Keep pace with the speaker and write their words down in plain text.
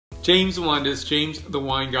James Melendez, James the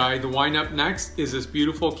Wine Guy. The wine up next is this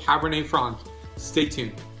beautiful Cabernet Franc. Stay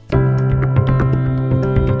tuned.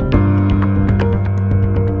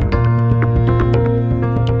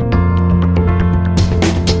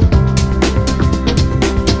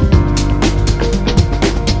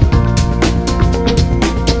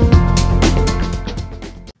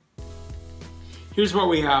 Here's what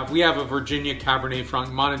we have. We have a Virginia Cabernet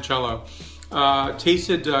Franc Monticello.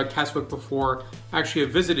 Tasted Keswick before. Actually, I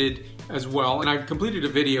visited as well, and I've completed a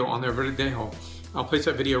video on their Verdejo. I'll place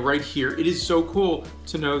that video right here. It is so cool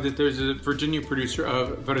to know that there's a Virginia producer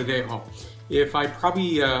of Verdejo. If I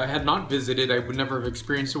probably had not visited, I would never have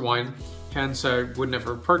experienced the wine. Hence, I would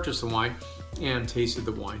never have purchased the wine and tasted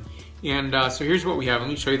the wine. And so here's what we have. Let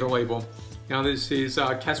me show you the label. Now this is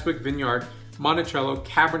Keswick Vineyard Monticello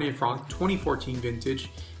Cabernet Franc 2014 vintage,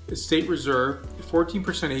 estate reserve, 14%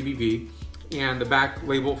 ABV, and the back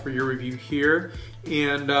label for your review here,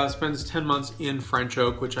 and spends 10 months in French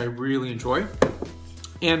oak, which I really enjoy.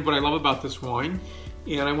 And what I love about this wine,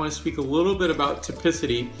 and I want to speak a little bit about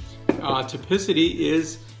typicity. Typicity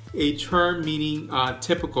is a term meaning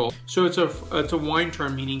typical. So it's a wine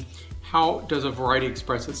term meaning how does a variety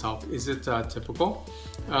express itself? Is it typical?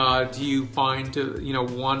 Do you find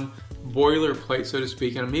one boilerplate, so to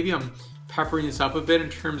speak? And maybe I'm peppering this up a bit in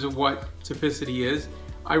terms of what typicity is.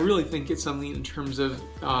 I really think it's something in terms of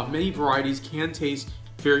many varieties can taste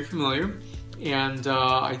very familiar, and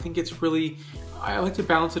I think it's really, I like to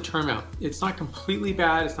balance the term out. It's not completely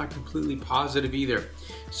bad, it's not completely positive either.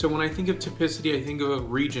 So when I think of typicity, I think of a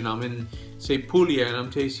region. I'm in, say, Puglia, and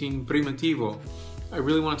I'm tasting Primitivo. I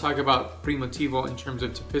really want to talk about Primitivo in terms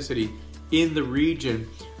of typicity in the region.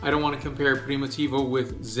 I don't want to compare Primitivo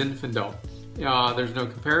with Zinfandel. There's no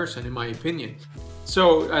comparison in my opinion.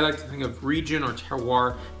 So I like to think of region or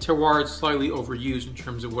terroir. Terroir is slightly overused in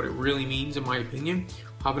terms of what it really means in my opinion.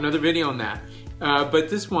 I'll have another video on that. But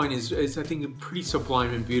this wine is I think pretty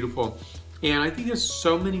sublime and beautiful. And I think there's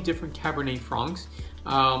so many different Cabernet Francs.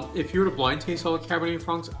 If you were to blind taste all the Cabernet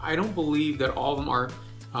Francs, I don't believe that all of them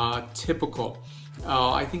are typical.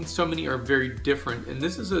 I think so many are very different. And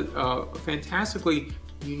this is a fantastically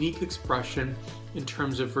unique expression in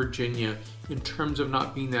terms of Virginia, in terms of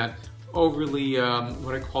not being that overly,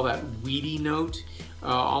 what I call that weedy note,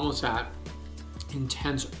 almost that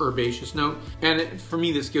intense herbaceous note. And for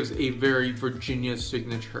me, this gives a very Virginia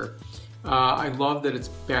signature. I love that it's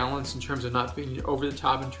balanced in terms of not being over the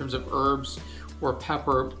top in terms of herbs or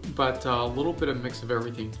pepper, but a little bit of mix of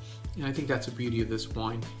everything. And I think that's the beauty of this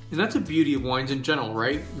wine. And that's the beauty of wines in general,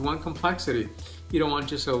 right? You want complexity. You don't want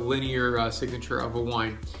just a linear signature of a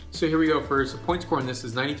wine. So here we go. First, the point score on this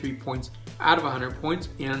is 93 points out of 100 points,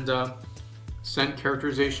 and scent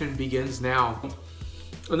characterization begins now.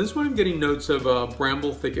 On this one, I'm getting notes of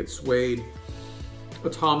bramble thicket suede,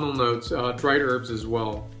 autumnal notes, dried herbs as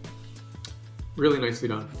well. Really nicely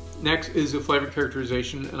done. Next is the flavor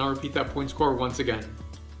characterization, and I'll repeat that point score once again.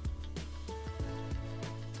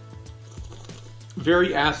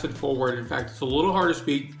 Very acid forward. In fact, it's a little hard to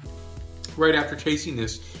speak right after tasting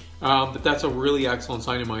this, but that's a really excellent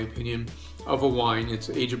sign in my opinion of a wine. Its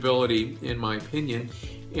ageability in my opinion.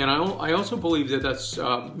 And I also believe that that's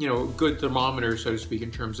a good thermometer, so to speak,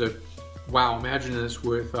 in terms of, wow, imagine this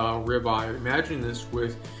with ribeye, imagine this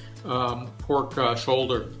with pork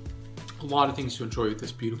shoulder. A lot of things to enjoy with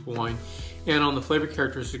this beautiful wine. And on the flavor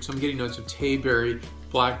characteristics, I'm getting notes of tayberry,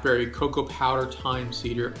 blackberry, cocoa powder, thyme,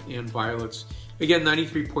 cedar, and violets. Again,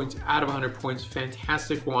 93 points out of 100 points.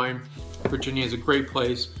 Fantastic wine. Virginia is a great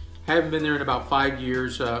place. I haven't been there in about 5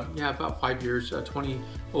 years. About 5 years.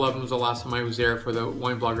 2011 was the last time I was there for the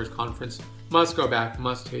Wine Bloggers Conference. Must go back,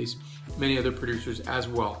 must taste. Many other producers as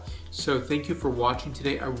well. So thank you for watching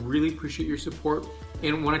today. I really appreciate your support.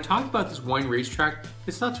 And when I talk about this wine racetrack,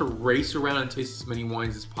 it's not to race around and taste as many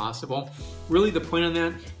wines as possible. Really, the point on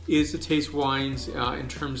that is to taste wines in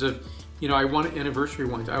terms of, I want anniversary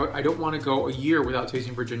wines. I don't want to go a year without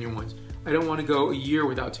tasting Virginia wines. I don't want to go a year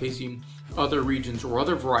without tasting other regions or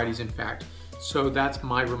other varieties, in fact. So that's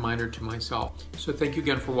my reminder to myself. So thank you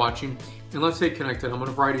again for watching, and let's stay connected. I'm on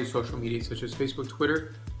a variety of social media such as Facebook,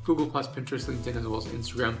 Twitter, Google+, Pinterest, LinkedIn, as well as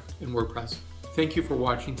Instagram and WordPress. Thank you for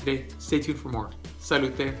watching today. Stay tuned for more.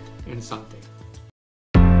 Salute and Sante.